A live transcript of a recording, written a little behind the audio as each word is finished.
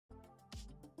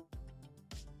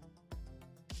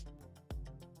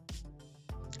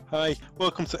Hi,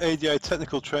 welcome to ADI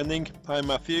Technical Training. I'm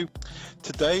Matthew.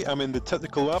 Today I'm in the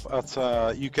technical lab at our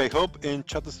UK hub in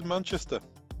Chadderton, Manchester.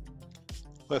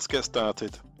 Let's get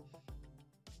started.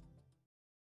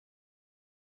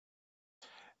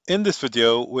 In this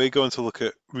video we're going to look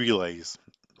at relays.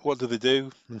 What do they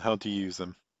do and how do you use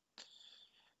them?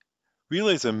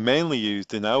 Relays are mainly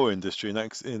used in our industry,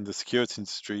 in the security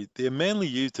industry. They are mainly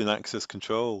used in access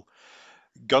control.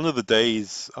 Gone are the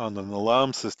days on an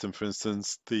alarm system, for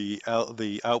instance, the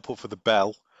output for the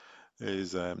bell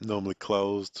is normally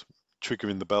closed,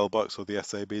 triggering the bell box or the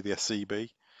SAB, the SCB.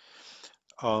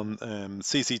 On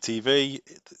CCTV,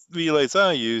 relays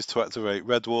are used to activate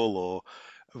red wall or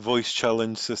voice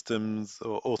challenge systems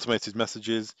or automated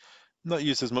messages. Not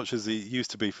used as much as it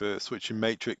used to be for switching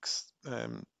matrix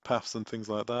paths and things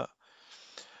like that.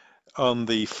 On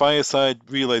the fire side,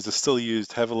 relays are still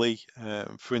used heavily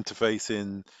for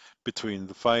interfacing between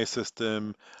the fire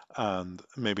system and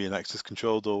maybe an access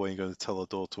control door when you're going to tell a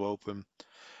door to open.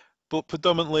 But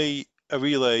predominantly, a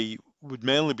relay would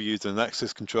mainly be used in an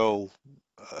access control,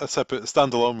 a separate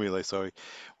standalone relay, sorry,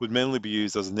 would mainly be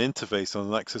used as an interface on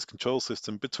an access control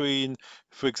system between,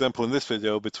 for example, in this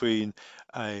video, between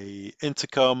a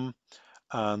intercom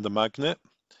and a magnet.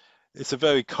 It's a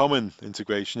very common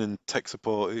integration in tech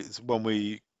support. It's one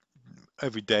we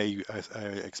every day I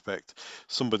expect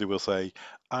somebody will say,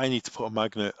 I need to put a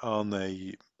magnet on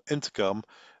a intercom.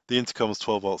 The intercom is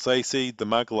 12 volts AC, the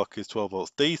mag lock is 12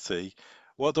 volts DC.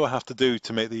 What do I have to do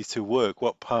to make these two work?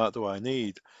 What part do I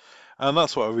need? And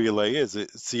that's what a relay is.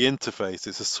 It's the interface,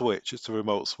 it's a switch, it's a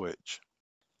remote switch.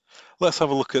 Let's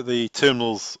have a look at the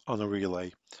terminals on a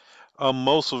relay. On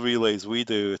most of the relays we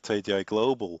do at ADI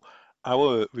Global,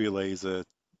 our relays are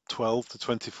 12 to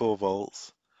 24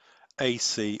 volts,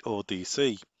 AC or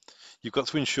DC. You've got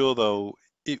to ensure though,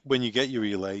 when you get your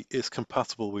relay, it's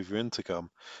compatible with your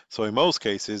intercom. So in most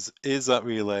cases, is that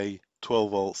relay 12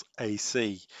 volts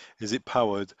AC? Is it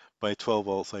powered by 12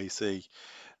 volts AC?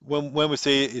 When we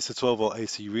say it's a 12 volt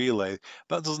AC relay,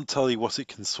 that doesn't tell you what it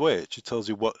can switch. It tells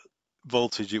you what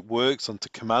voltage it works on to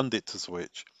command it to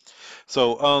switch.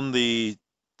 So on the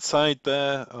side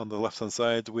there, on the left hand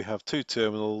side, we have two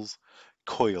terminals,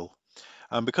 coil.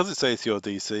 And because it's AC or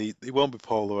DC, it won't be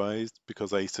polarized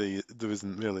because AC, there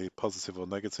isn't really positive or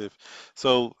negative.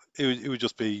 So it would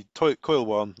just be coil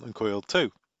 1 and coil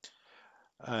 2.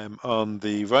 On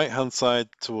the right hand side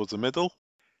towards the middle,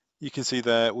 you can see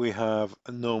there we have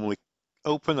a normally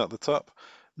open at the top,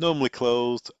 normally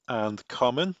closed and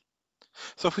common.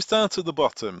 So if we start at the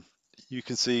bottom, you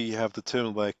can see you have the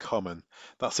terminal there, common.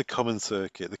 That's a common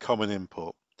circuit, the common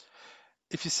input.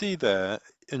 If you see there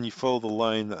and you follow the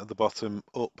line at the bottom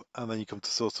up and then you come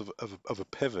to sort of a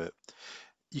pivot,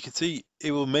 you can see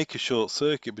it will make a short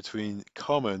circuit between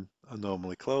common and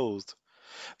normally closed.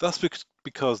 That's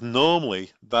because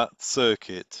normally that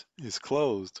circuit is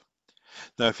closed.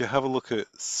 Now if you have a look at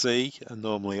C and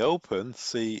normally open,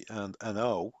 C and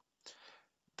NO,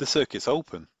 the circuit's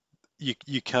open.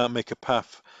 You can't make a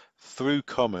path through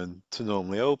common to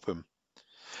normally open.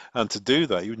 And to do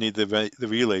that, you need the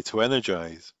relay to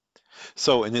energize.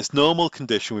 So in its normal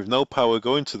condition with no power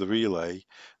going to the relay,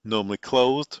 normally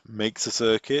closed makes a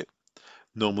circuit,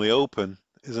 normally open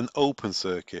is an open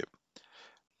circuit.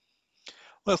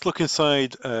 Let's look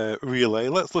inside a relay.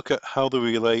 Let's look at how the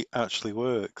relay actually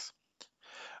works.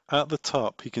 At the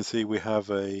top, you can see we have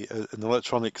an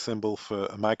electronic symbol for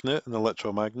a magnet, an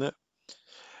electromagnet.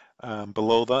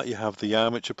 Below that, you have the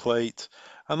armature plate,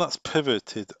 and that's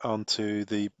pivoted onto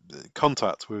the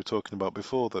contact we were talking about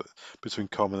before, that between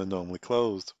common and normally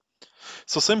closed.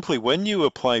 So simply, when you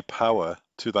apply power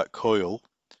to that coil,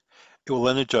 it will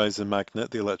energize the magnet,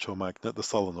 the electromagnet, the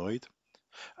solenoid,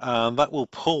 and that will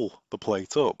pull the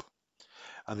plate up.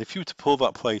 And if you were to pull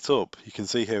that plate up, you can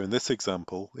see here in this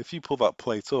example, if you pull that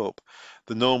plate up,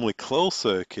 the normally closed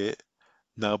circuit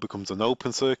now becomes an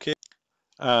open circuit,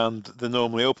 and the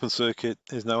normally open circuit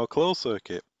is now a closed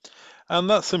circuit. And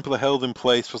that's simply held in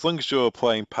place for as long as you're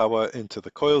applying power into the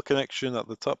coil connection at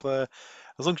the top there.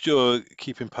 As long as you're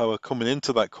keeping power coming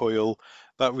into that coil,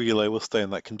 that relay will stay in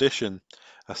that condition.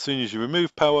 As soon as you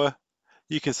remove power,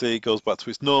 you can see it goes back to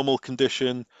its normal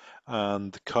condition,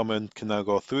 and common can now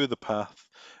go through the path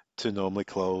to normally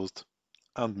closed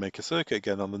and make a circuit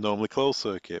again on the normally closed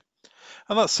circuit.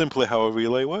 And that's simply how a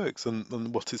relay works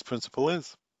and what its principle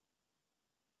is.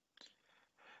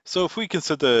 So if we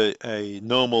consider a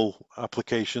normal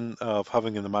application of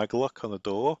having a mag lock on a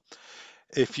door,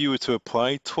 if you were to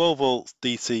apply 12 volts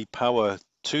DC power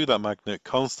to that magnet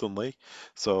constantly,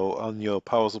 so on your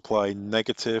power supply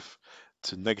negative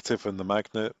to negative on the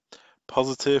magnet,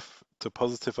 positive to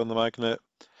positive on the magnet,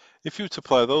 if you were to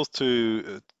apply those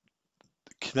two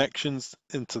connections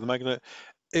into the magnet,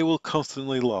 it will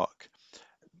constantly lock,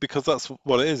 because that's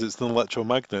what it is. It's an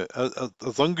electromagnet.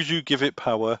 As long as you give it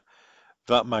power,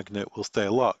 that magnet will stay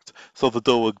locked, so the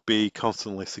door will be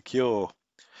constantly secure.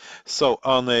 So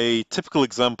on a typical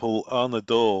example on a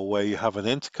door where you have an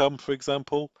intercom, for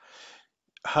example,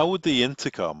 how would the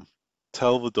intercom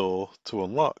tell the door to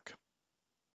unlock?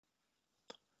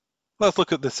 Let's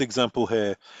look at this example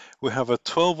here. We have a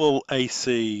 12-volt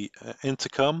AC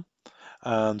intercom,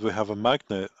 and we have a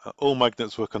magnet. All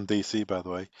magnets work on DC, by the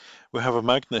way. We have a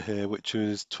magnet here which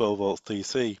is 12 volts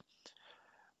DC.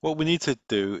 What we need to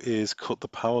do is cut the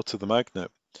power to the magnet.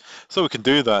 So we can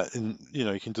do that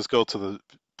you can just go to the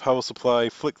power supply,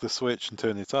 flick the switch and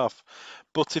turn it off.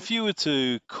 But if you were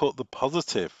to cut the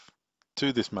positive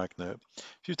to this magnet,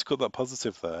 if you were to cut that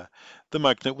positive there, the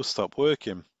magnet would stop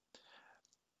working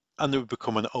and it would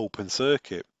become an open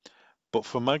circuit. But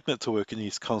for a magnet to work, it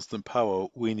needs constant power.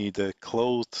 We need a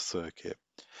closed circuit.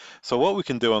 So what we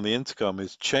can do on the intercom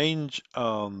is change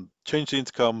the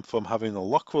intercom from having a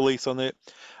lock release on it,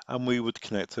 and we would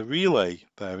connect a relay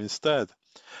there instead.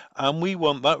 And we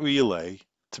want that relay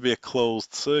to be a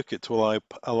closed circuit to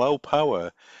allow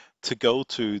power to go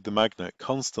to the magnet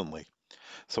constantly.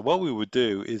 So what we would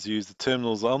do is use the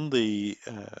terminals on the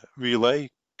relay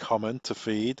common to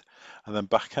feed, and then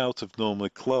back out of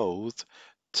normally closed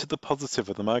to the positive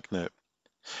of the magnet.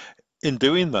 In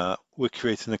doing that, we're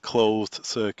creating a closed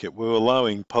circuit. We're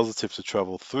allowing positive to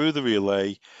travel through the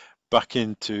relay back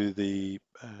into the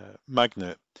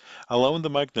magnet, allowing the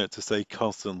magnet to stay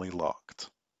constantly locked.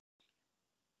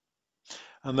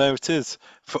 And there it is.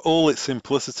 For all its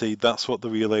simplicity, that's what the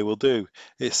relay will do.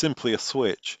 It's simply a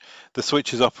switch. The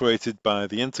switch is operated by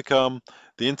the intercom.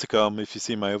 The intercom, if you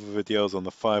see my other videos on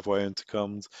the 5-wire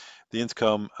intercoms, the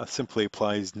intercom simply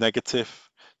applies negative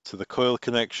to the coil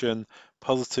connection.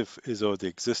 Positive is already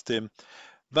existing.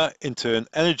 That in turn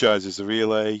energizes the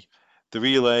relay. The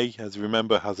relay, as you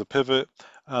remember, has a pivot,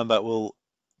 and that will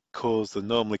cause the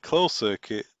normally closed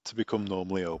circuit to become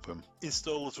normally open.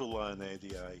 Installers rely on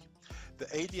ADI.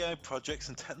 The ADI projects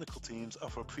and technical teams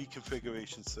offer a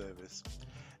pre-configuration service.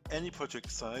 Any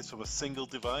project size, from a single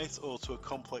device or to a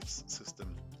complex system.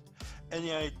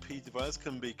 Any IP device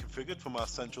can be configured from our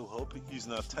central hub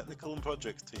using our technical and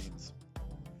projects teams.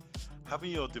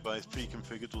 Having your device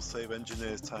pre-configured will save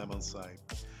engineers time on site.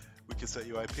 We can set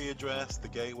your IP address, the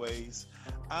gateways,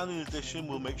 and in addition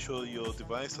we'll make sure your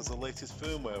device has the latest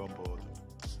firmware on board.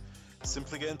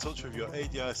 Simply get in touch with your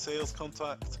ADI sales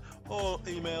contact or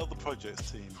email the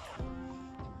projects team.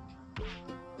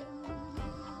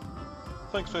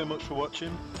 Thanks very much for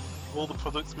watching. All the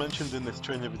products mentioned in this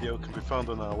training video can be found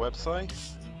on our website.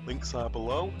 Links are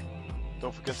below.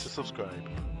 Don't forget to subscribe.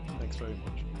 Thanks very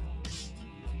much.